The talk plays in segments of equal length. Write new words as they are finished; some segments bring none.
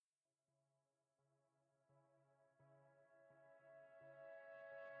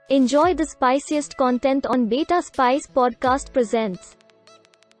Enjoy the spiciest content on Beta Spice Podcast presents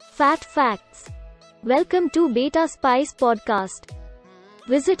Fat Facts. Welcome to Beta Spice Podcast.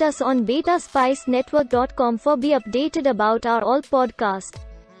 Visit us on betaspicenetwork.com for be updated about our all podcast.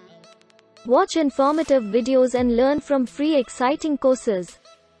 Watch informative videos and learn from free exciting courses.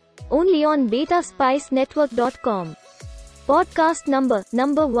 Only on betaspicenetwork.com. Podcast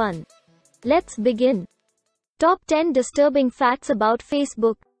number 1. Let's begin. Top 10 disturbing facts about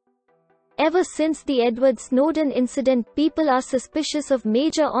Facebook. Ever since the Edward Snowden incident, people are suspicious of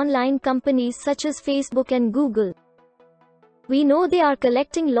major online companies such as Facebook and Google. We know they are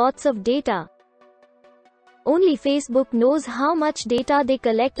collecting lots of data. Only Facebook knows how much data they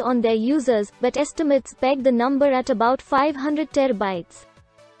collect on their users, but estimates peg the number at about 500 terabytes.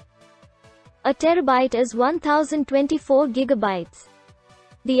 A terabyte is 1024 gigabytes.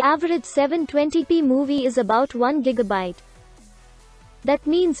 The average 720p movie is about 1 gigabyte. That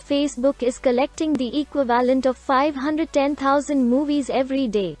means Facebook is collecting the equivalent of 510,000 movies every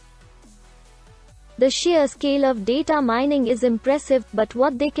day. The sheer scale of data mining is impressive, but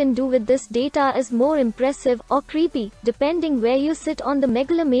what they can do with this data is more impressive, or creepy, depending where you sit on the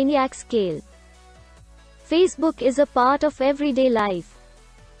megalomaniac scale. Facebook is a part of everyday life.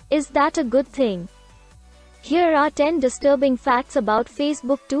 Is that a good thing? Here are 10 disturbing facts about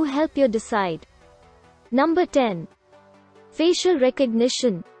Facebook to help you decide. Number 10. Facial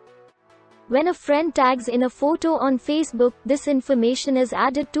recognition. When a friend tags in a photo on Facebook, this information is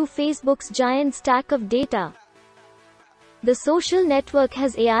added to Facebook's giant stack of data. The social network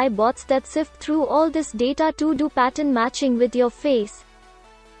has AI bots that sift through all this data to do pattern matching with your face.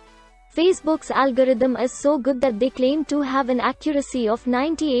 Facebook's algorithm is so good that they claim to have an accuracy of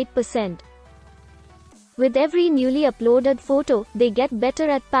 98%. With every newly uploaded photo, they get better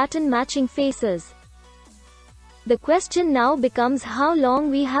at pattern matching faces. The question now becomes how long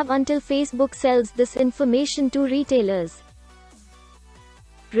we have until Facebook sells this information to retailers.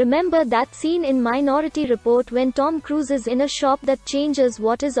 Remember that scene in Minority Report when Tom Cruise is in a shop that changes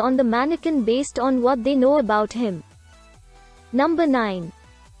what is on the mannequin based on what they know about him. Number 9.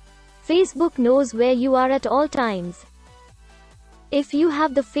 Facebook knows where you are at all times. If you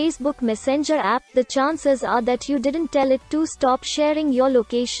have the Facebook Messenger app, the chances are that you didn't tell it to stop sharing your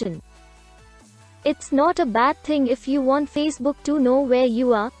location. It's not a bad thing if you want Facebook to know where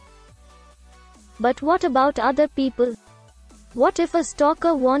you are. But what about other people? What if a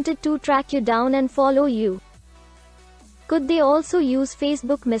stalker wanted to track you down and follow you? Could they also use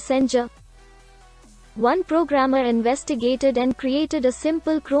Facebook Messenger? One programmer investigated and created a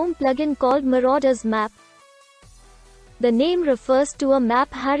simple Chrome plugin called Marauder's Map. The name refers to a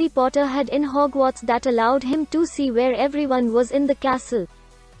map Harry Potter had in Hogwarts that allowed him to see where everyone was in the castle.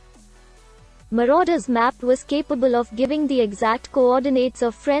 Marauder's Map was capable of giving the exact coordinates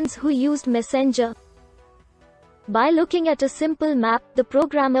of friends who used Messenger. By looking at a simple map, the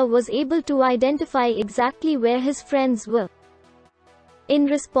programmer was able to identify exactly where his friends were. In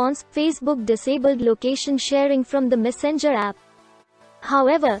response, Facebook disabled location sharing from the Messenger app.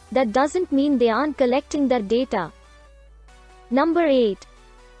 However, that doesn't mean they aren't collecting that data. Number 8.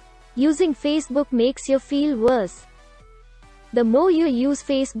 Using Facebook makes you feel worse. The more you use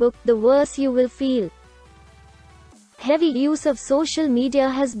Facebook, the worse you will feel. Heavy use of social media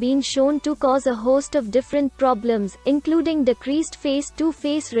has been shown to cause a host of different problems, including decreased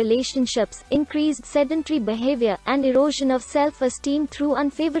face-to-face relationships, increased sedentary behavior, and erosion of self-esteem through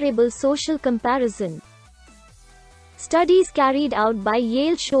unfavorable social comparison. Studies carried out by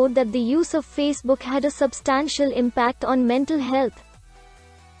Yale showed that the use of Facebook had a substantial impact on mental health.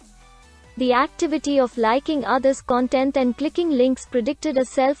 The activity of liking others' content and clicking links predicted a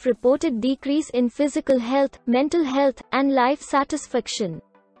self-reported decrease in physical health, mental health, and life satisfaction.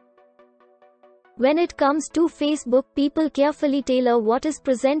 When it comes to Facebook, people carefully tailor what is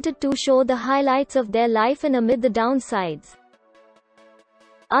presented to show the highlights of their life and omit the downsides.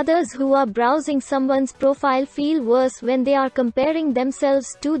 Others who are browsing someone's profile feel worse when they are comparing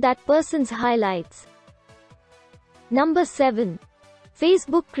themselves to that person's highlights. Number 7.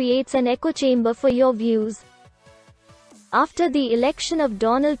 Facebook creates an echo chamber for your views. After the election of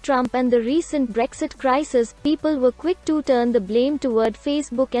Donald Trump and the recent Brexit crisis, people were quick to turn the blame toward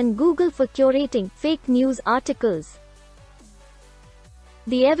Facebook and Google for curating fake news articles.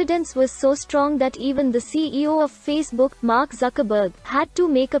 The evidence was so strong that even the CEO of Facebook, Mark Zuckerberg, had to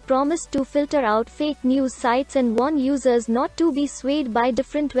make a promise to filter out fake news sites and warn users not to be swayed by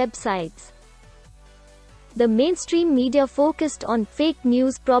different websites. The mainstream media focused on fake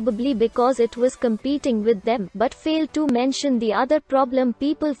news probably because it was competing with them, but failed to mention the other problem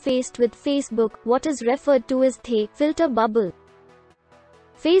people faced with Facebook, what is referred to as the filter bubble.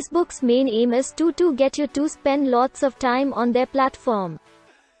 Facebook's main aim is to get you to spend lots of time on their platform.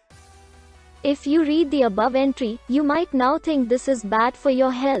 If you read the above entry, you might now think this is bad for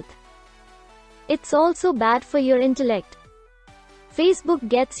your health. It's also bad for your intellect. Facebook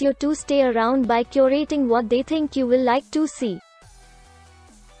gets you to stay around by curating what they think you will like to see.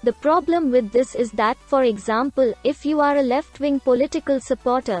 The problem with this is that, for example, if you are a left-wing political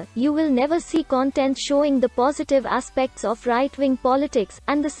supporter, you will never see content showing the positive aspects of right-wing politics,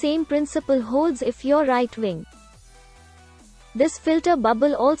 and the same principle holds if you're right-wing. This filter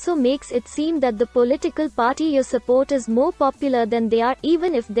bubble also makes it seem that the political party you support is more popular than they are,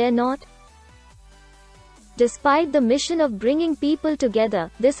 even if they're not. Despite the mission of bringing people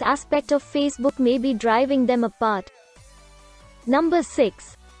together, this aspect of Facebook may be driving them apart. Number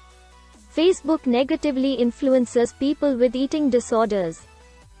 6. Facebook negatively influences people with eating disorders.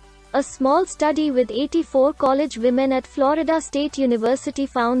 A small study with 84 college women at Florida State University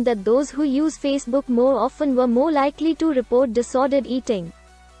found that those who use Facebook more often were more likely to report disordered eating.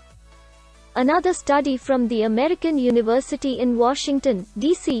 Another study from the American University in Washington,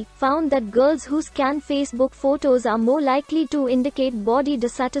 D.C., found that girls who scan Facebook photos are more likely to indicate body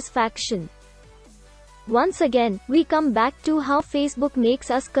dissatisfaction. Once again, we come back to how Facebook makes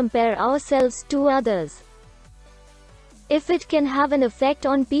us compare ourselves to others. If it can have an effect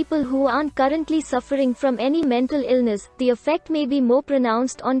on people who aren't currently suffering from any mental illness, the effect may be more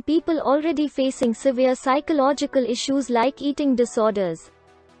pronounced on people already facing severe psychological issues like eating disorders.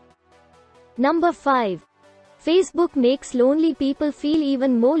 Number 5. Facebook makes lonely people feel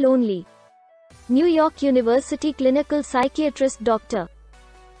even more lonely. New York University clinical psychiatrist Dr.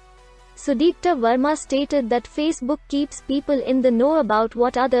 Sudipta Verma stated that Facebook keeps people in the know about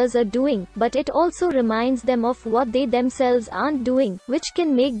what others are doing, but it also reminds them of what they themselves aren't doing, which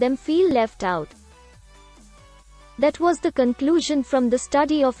can make them feel left out. That was the conclusion from the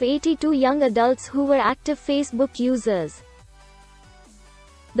study of 82 young adults who were active Facebook users.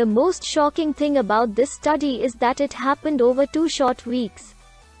 The most shocking thing about this study is that it happened over 2 short weeks.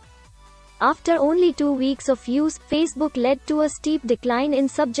 After only 2 weeks of use, Facebook led to a steep decline in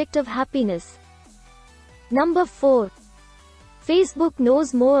subjective happiness. Number 4. Facebook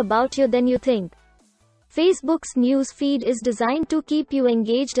knows more about you than you think. Facebook's news feed is designed to keep you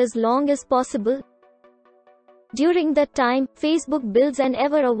engaged as long as possible. During that time, Facebook builds an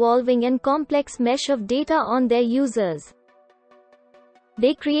ever-evolving and complex mesh of data on their users.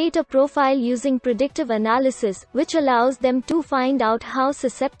 They create a profile using predictive analysis, which allows them to find out how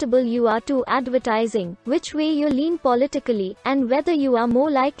susceptible you are to advertising, which way you lean politically, and whether you are more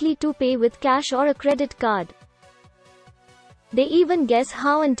likely to pay with cash or a credit card. They even guess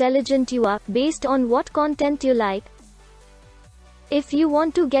how intelligent you are, based on what content you like. If you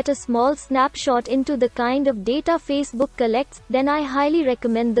want to get a small snapshot into the kind of data Facebook collects, then I highly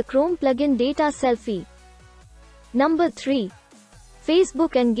recommend the Chrome plugin Data Selfie. Number 3.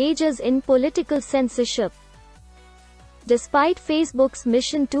 Facebook engages in political censorship. Despite Facebook's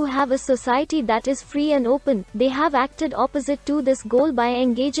mission to have a society that is free and open, they have acted opposite to this goal by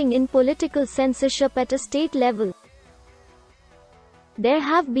engaging in political censorship at a state level. There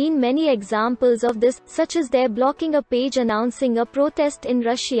have been many examples of this, such as their blocking a page announcing a protest in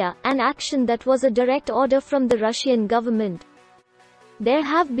Russia, an action that was a direct order from the Russian government. There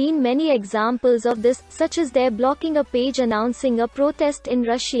have been many examples of this, such as their blocking a page announcing a protest in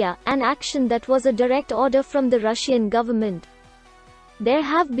Russia, an action that was a direct order from the Russian government. There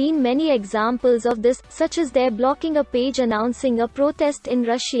have been many examples of this, such as their blocking a page announcing a protest in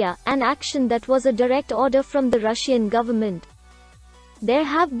Russia, an action that was a direct order from the Russian government. There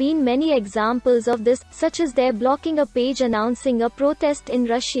have been many examples of this, such as their blocking a page announcing a protest in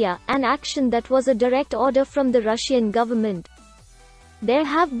Russia, an action that was a direct order from the Russian government. There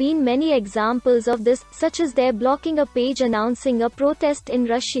have been many examples of this, such as their blocking a page announcing a protest in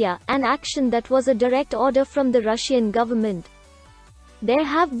Russia, an action that was a direct order from the Russian government. There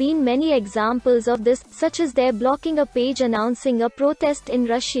have been many examples of this, such as their blocking a page announcing a protest in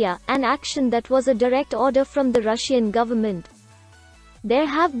Russia, an action that was a direct order from the Russian government. There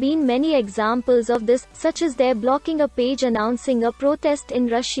have been many examples of this, such as their blocking a page announcing a protest in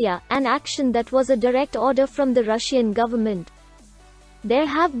Russia, an action that was a direct order from the Russian government. There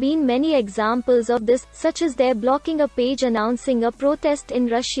have been many examples of this, such as their blocking a page announcing a protest in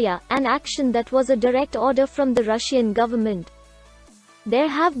Russia, an action that was a direct order from the Russian government. There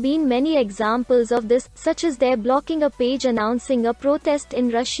have been many examples of this, such as their blocking a page announcing a protest in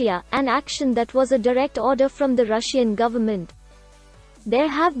Russia, an action that was a direct order from the Russian government. There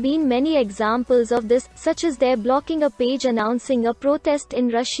have been many examples of this, such as their blocking a page announcing a protest in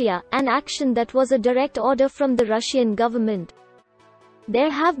Russia, an action that was a direct order from the Russian government. There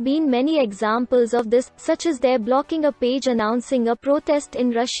have been many examples of this, such as their blocking a page announcing a protest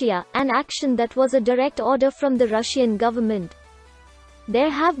in Russia, an action that was a direct order from the Russian government. There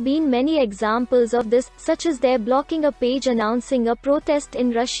have been many examples of this, such as their blocking a page announcing a protest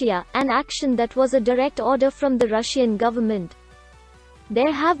in Russia, an action that was a direct order from the Russian government.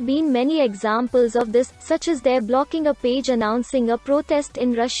 There have been many examples of this, such as their blocking a page announcing a protest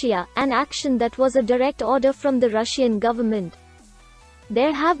in Russia, an action that was a direct order from the Russian government.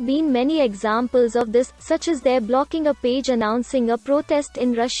 There have been many examples of this, such as their blocking a page announcing a protest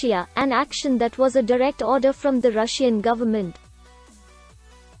in Russia, an action that was a direct order from the Russian government.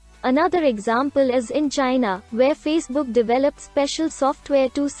 Another example is in China, where Facebook developed special software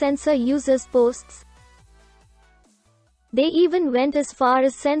to censor users' posts. They even went as far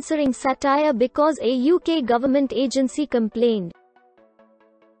as censoring satire because a UK government agency complained.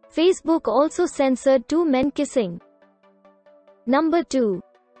 Facebook also censored two men kissing. Number 2.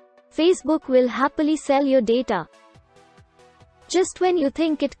 Facebook will happily sell your data. Just when you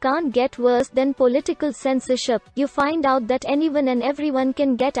think it can't get worse than political censorship, you find out that anyone and everyone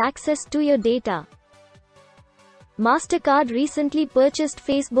can get access to your data. Mastercard recently purchased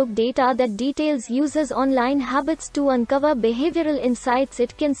Facebook data that details users' online habits to uncover behavioral insights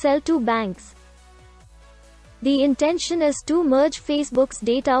it can sell to banks. The intention is to merge Facebook's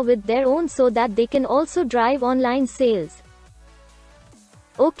data with their own so that they can also drive online sales.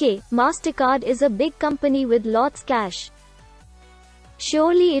 Okay, Mastercard is a big company with lots cash.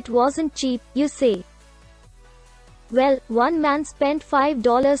 Surely it wasn't cheap, you say. Well, one man spent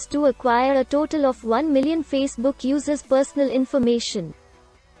 $5 to acquire a total of 1 million Facebook users' personal information.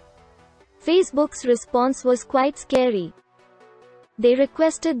 Facebook's response was quite scary. They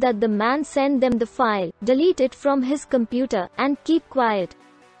requested that the man send them the file, delete it from his computer, and keep quiet.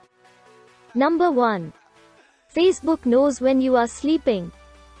 Number 1. Facebook knows when you are sleeping.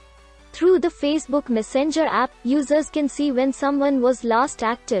 Through the Facebook Messenger app, users can see when someone was last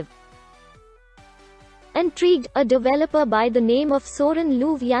active. Intrigued, a developer by the name of Soren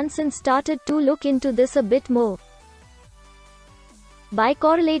Love Jansen started to look into this a bit more. By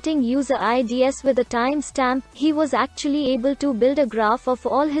correlating user IDs with a timestamp, he was actually able to build a graph of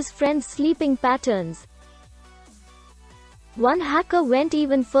all his friends' sleeping patterns. One hacker went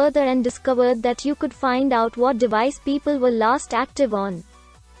even further and discovered that you could find out what device people were last active on.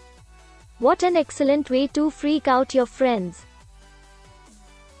 What an excellent way to freak out your friends.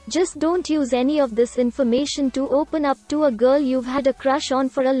 Just don't use any of this information to open up to a girl you've had a crush on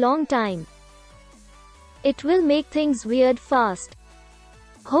for a long time. It will make things weird fast.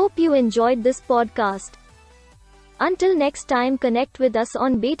 Hope you enjoyed this podcast. Until next time, connect with us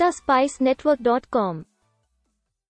on betaspicenetwork.com.